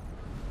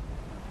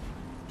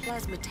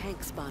 Plasma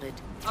tank spotted.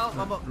 Oh,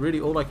 Mama. Really,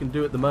 all I can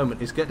do at the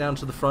moment is get down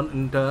to the front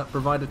and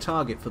provide a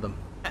target for them.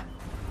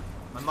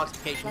 My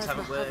modifications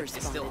haven't worked.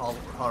 It's still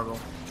horrible.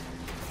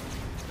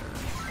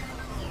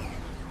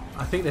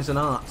 I think there's an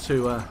art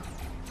to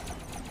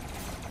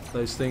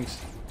those things.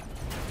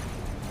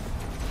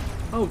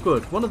 Oh,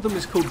 good. One of them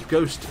is called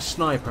Ghost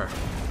Sniper.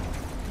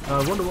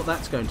 I wonder what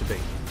that's going to be.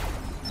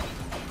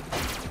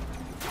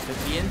 Could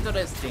be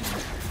interesting.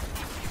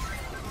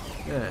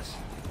 Yes.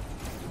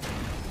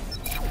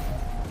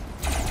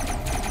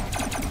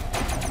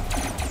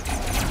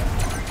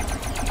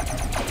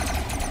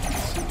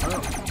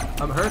 Oh,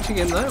 I'm hurting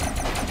him though.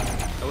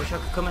 I wish I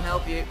could come and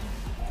help you.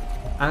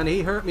 And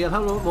he hurt me a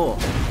hell of a lot more.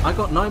 I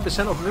got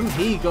 9% off of him,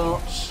 he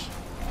got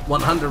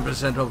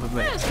 100% off of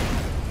me.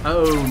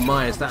 Oh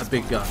my, is that a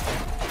big gun.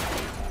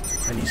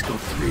 And he's got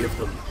 3 of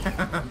them.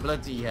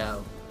 Bloody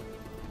hell.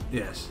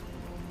 Yes.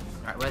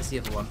 Right, where's the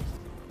other one?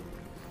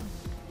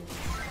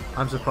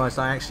 I'm surprised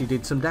I actually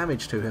did some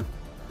damage to him.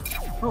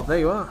 Oh, there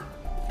you are.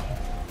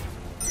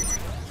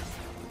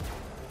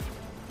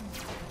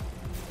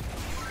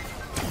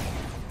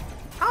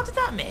 How did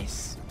that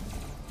miss?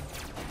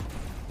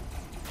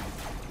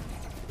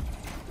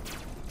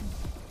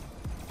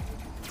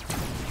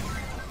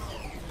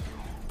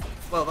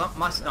 Well,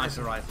 my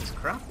sniper rifle's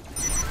crap.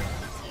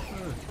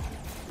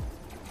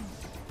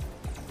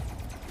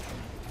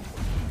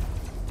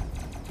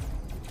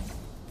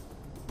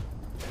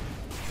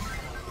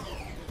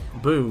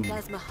 Boom.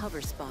 Plasma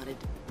hover spotted.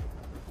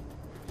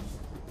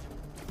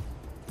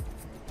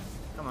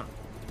 Come on.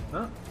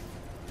 Oh,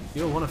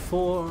 you're one of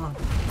 4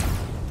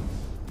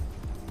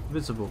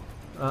 visible.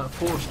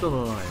 4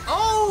 still alive.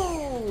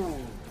 Oh!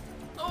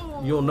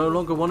 Oh! You're no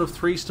longer one of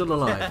 3 still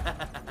alive.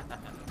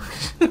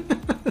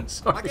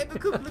 Sorry. I gave a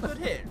couple of good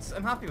hits.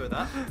 I'm happy with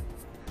that.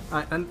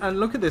 Right, and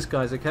look at this,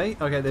 guys. Okay,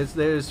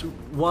 there's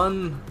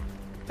one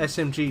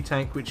SMG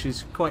tank which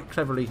is quite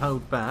cleverly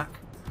held back,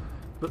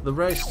 but the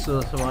rest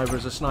of the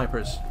survivors are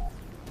snipers.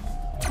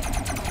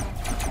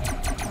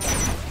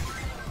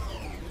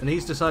 And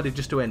he's decided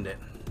just to end it.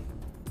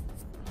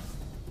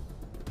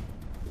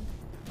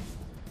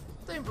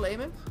 Don't blame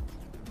him.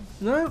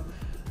 No.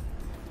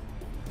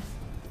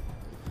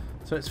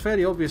 So it's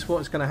fairly obvious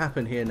what's going to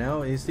happen here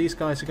now. Is these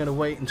guys are going to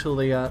wait until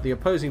the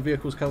opposing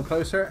vehicles come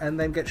closer and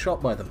then get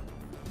shot by them.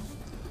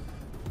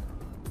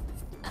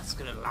 That's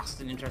gonna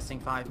last an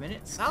interesting 5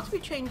 minutes. How do we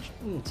change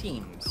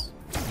teams?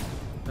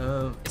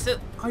 Is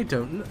it? I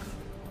don't know.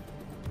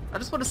 I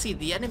just want to see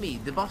the enemy,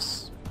 the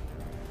boss.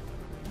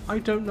 I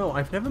don't know.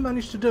 I've never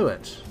managed to do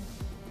it.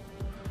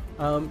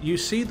 You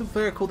see the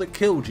vehicle that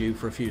killed you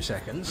for a few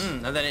seconds.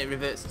 And then it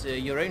reverts to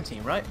your own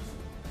team, right?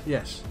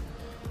 Yes.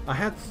 I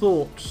had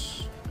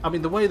thought... I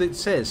mean, the way that it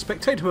says,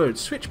 spectator mode,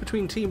 switch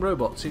between team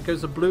robots, it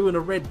goes a blue and a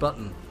red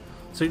button.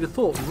 So you'd have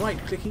thought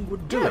right-clicking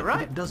would do it, right.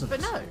 but it doesn't.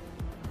 But no.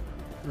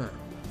 No.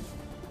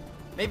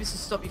 Maybe it's to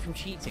stop you from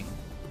cheating.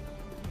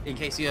 In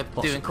case you're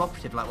Possibly. doing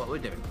cooperative like what we're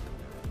doing.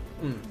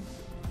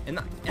 In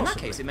that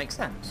case, it makes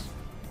sense.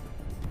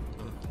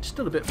 It's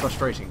still a bit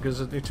frustrating, because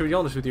to be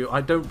honest with you,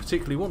 I don't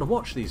particularly want to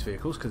watch these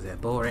vehicles, because they're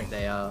boring.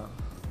 They are.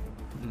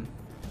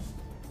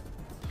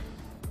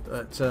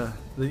 But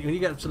when you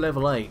get up to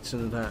level 8,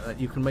 and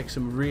you can make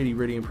some really,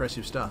 really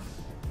impressive stuff.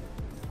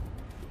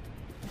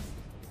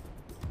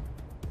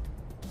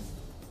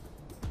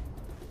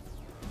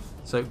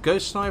 So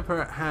Ghost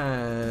Sniper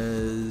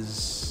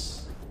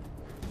has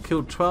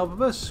killed 12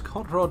 of us.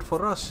 Hot Rod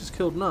for us has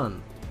killed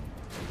none.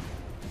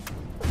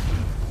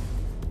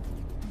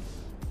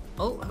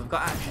 Oh, we've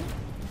got action.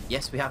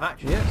 Yes, we have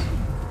action. Yes.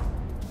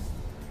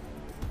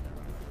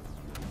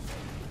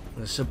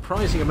 A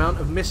surprising amount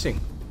of missing.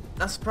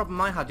 That's the problem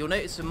I had. You'll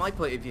notice from my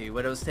point of view,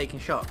 when I was taking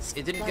shots,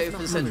 it didn't go for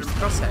the centre of the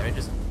crosshair, it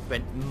just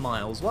went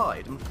miles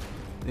wide.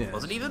 Yes.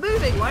 Wasn't even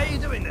moving. Why are you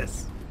doing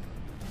this?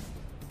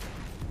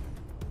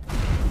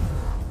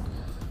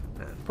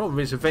 The problem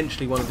is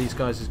eventually one of these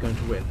guys is going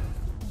to win.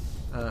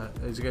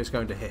 Is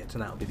going to hit,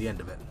 and that'll be the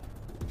end of it.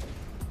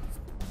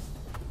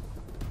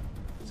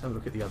 Let's have a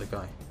look at the other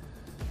guy.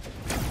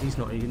 He's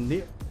not even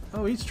near.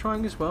 Oh, he's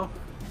trying as well.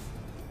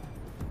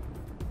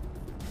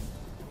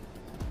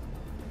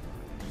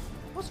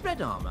 What's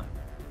red armour?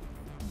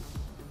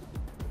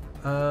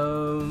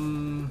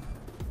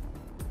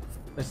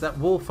 There's that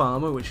wolf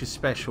armour, which is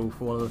special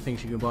for one of the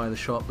things you can buy in the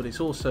shop, but it's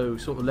also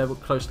sort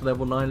of close to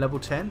level 9, level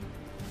 10.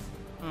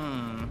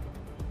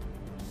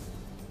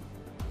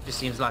 Just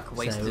seems like a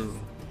waste of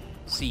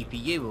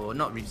CPU, or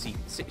not really.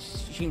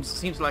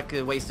 Seems like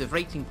a waste of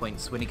rating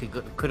points when he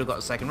could have got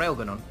a second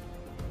railgun on.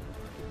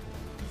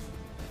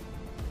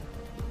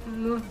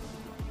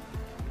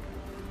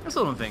 That's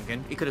all I'm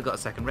thinking. He could have got a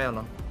second rail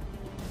on.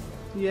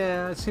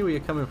 Yeah, I see where you're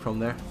coming from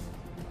there.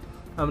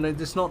 I mean,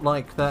 it's not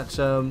like that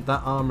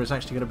that armor is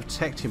actually going to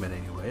protect him in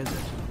any way, is it?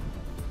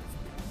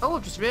 Oh,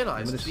 I've just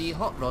realised it's- the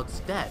hot rod's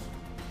dead.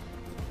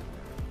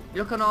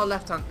 Look on our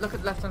left hand. Look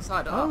at the left hand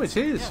side. Oh, it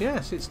is. Yeah.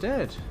 Yes, it's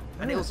dead.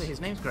 And Yes. also his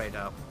name's greyed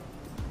out.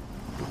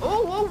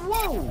 Oh, whoa,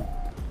 whoa!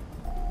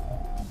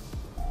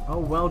 Oh,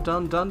 well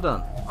done, done.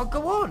 Oh,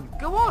 go on,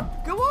 go on,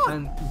 go on!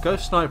 And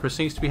Ghost Sniper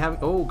seems to be having...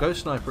 Oh,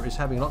 Ghost Sniper is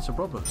having lots of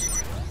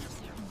problems.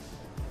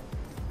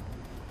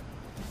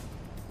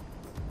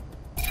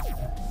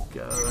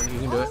 Go, and you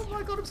can do it. Oh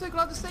my god, I'm so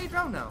glad to stayed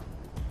round now.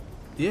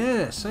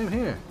 Yeah, same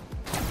here.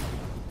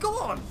 Go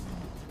on!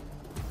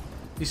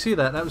 You see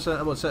that? That was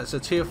a, what's that? It's a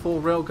tier 4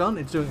 railgun.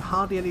 It's doing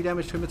hardly any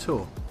damage to him at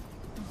all.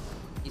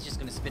 He's just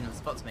going to spin on the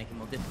spot to make it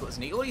more difficult,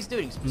 isn't he? All he's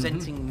doing is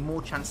presenting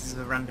more chances of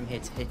a random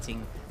hit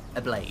hitting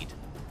a blade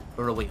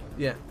or a wheel.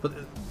 Yeah, but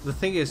the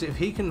thing is, if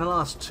he can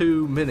last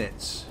 2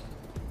 minutes,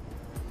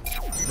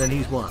 then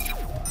he's won.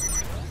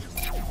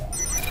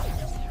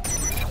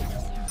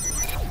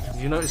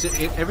 You notice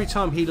it every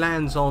time he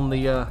lands on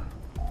the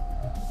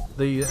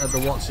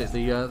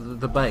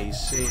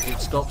base, it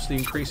stops the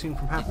increasing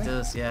from It happening.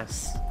 does,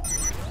 yes.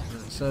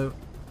 So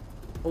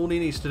all he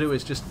needs to do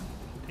is just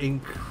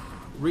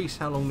increase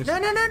how long this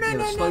No,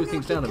 slow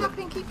things down a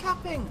bit. Keep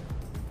capping.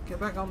 Get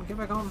back on, get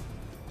back on.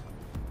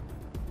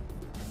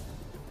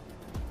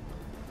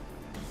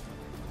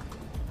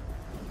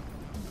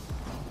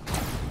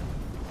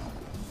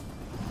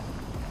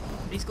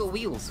 He's got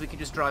wheels, so he can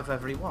just drive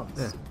wherever he wants.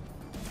 Yeah.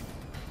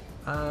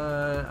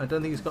 I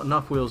don't think he's got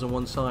enough wheels on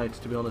one side,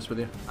 to be honest with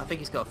you. I think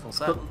he's got a full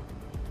set. But,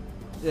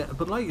 yeah,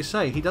 but like you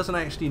say, he doesn't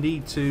actually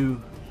need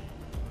to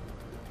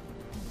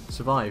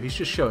survive. He's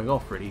just showing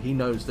off, really. He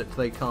knows that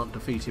they can't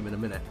defeat him in a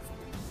minute.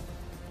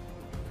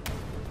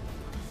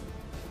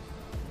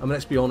 I mean,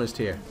 let's be honest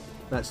here.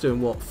 That's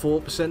doing what,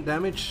 4%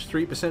 damage?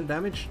 3%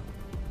 damage?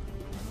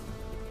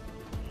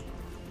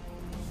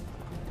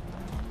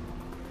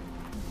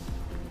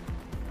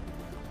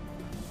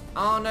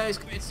 Oh no, he's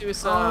committed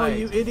suicide. Oh,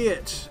 you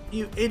idiot!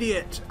 You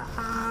idiot!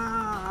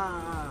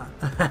 Ah!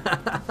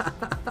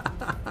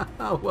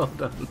 Oh, well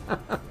done.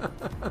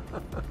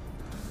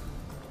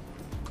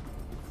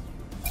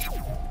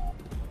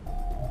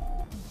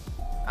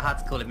 I had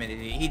to call him an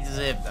idiot. He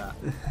deserved that.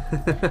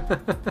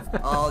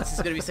 Oh, this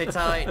is going to be so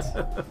tight.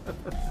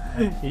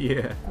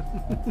 Yeah.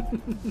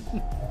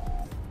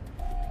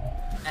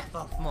 F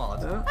off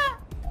mod.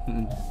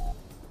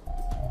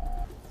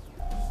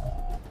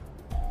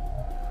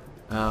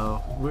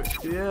 Oh,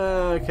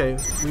 yeah, okay.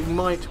 We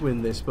might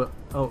win this, but...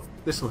 Oh,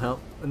 this'll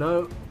help.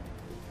 No.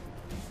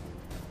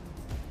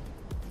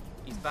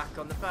 He's back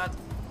on the pad.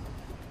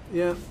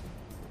 Yeah.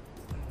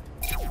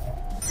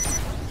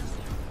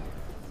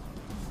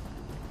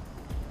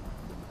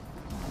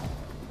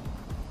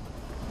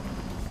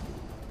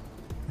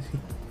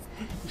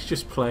 He's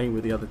just playing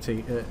with the other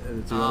team. To be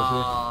honest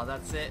Oh,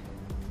 that's it.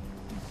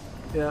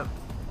 with you. Yeah.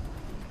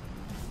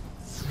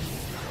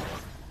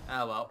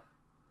 Oh well.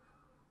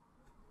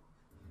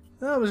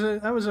 That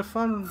was a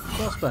fun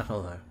boss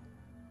battle, though.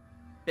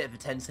 Bit of a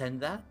tense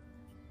end there.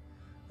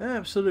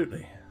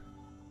 Absolutely.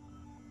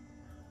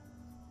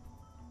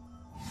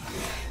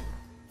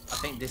 I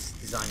think this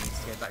design needs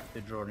to go back to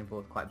the drawing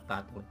board quite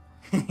badly.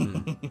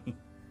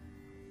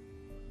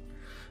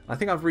 I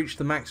think I've reached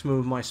the maximum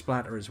of my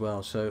splatter as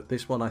well, so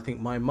this one I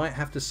think I might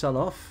have to sell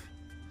off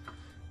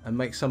and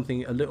make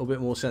something a little bit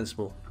more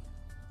sensible.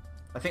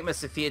 I think my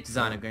Sophia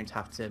design I'm going to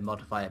have to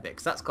modify a bit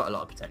because that's got a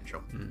lot of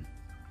potential.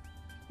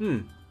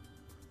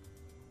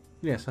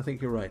 Yes, I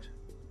think you're right.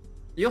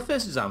 Your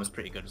first design was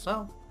pretty good as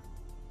well.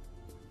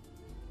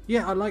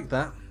 Yeah, I like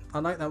that. I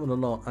like that one a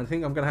lot. I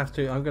think I'm going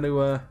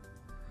to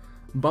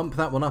bump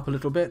that one up a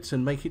little bit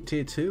and make it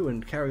tier 2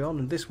 and carry on,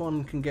 and this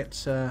one can get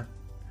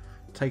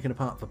taken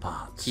apart for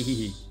parts.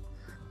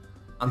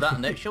 On that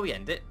note, shall we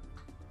end it?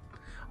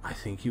 I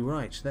think you're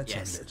right. Let's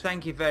Yes. end it.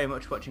 Thank you very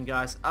much for watching,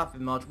 guys. I've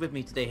been Mod. With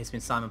me today has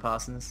been Simon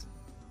Parsons.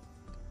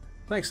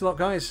 Thanks a lot,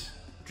 guys.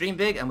 Dream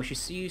big, and we shall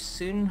see you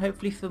soon,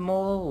 hopefully for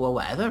more, or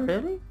whatever,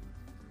 really.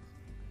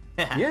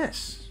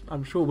 Yes,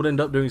 I'm sure we'll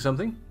end up doing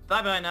something.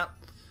 Bye-bye now.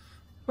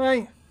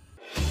 Bye.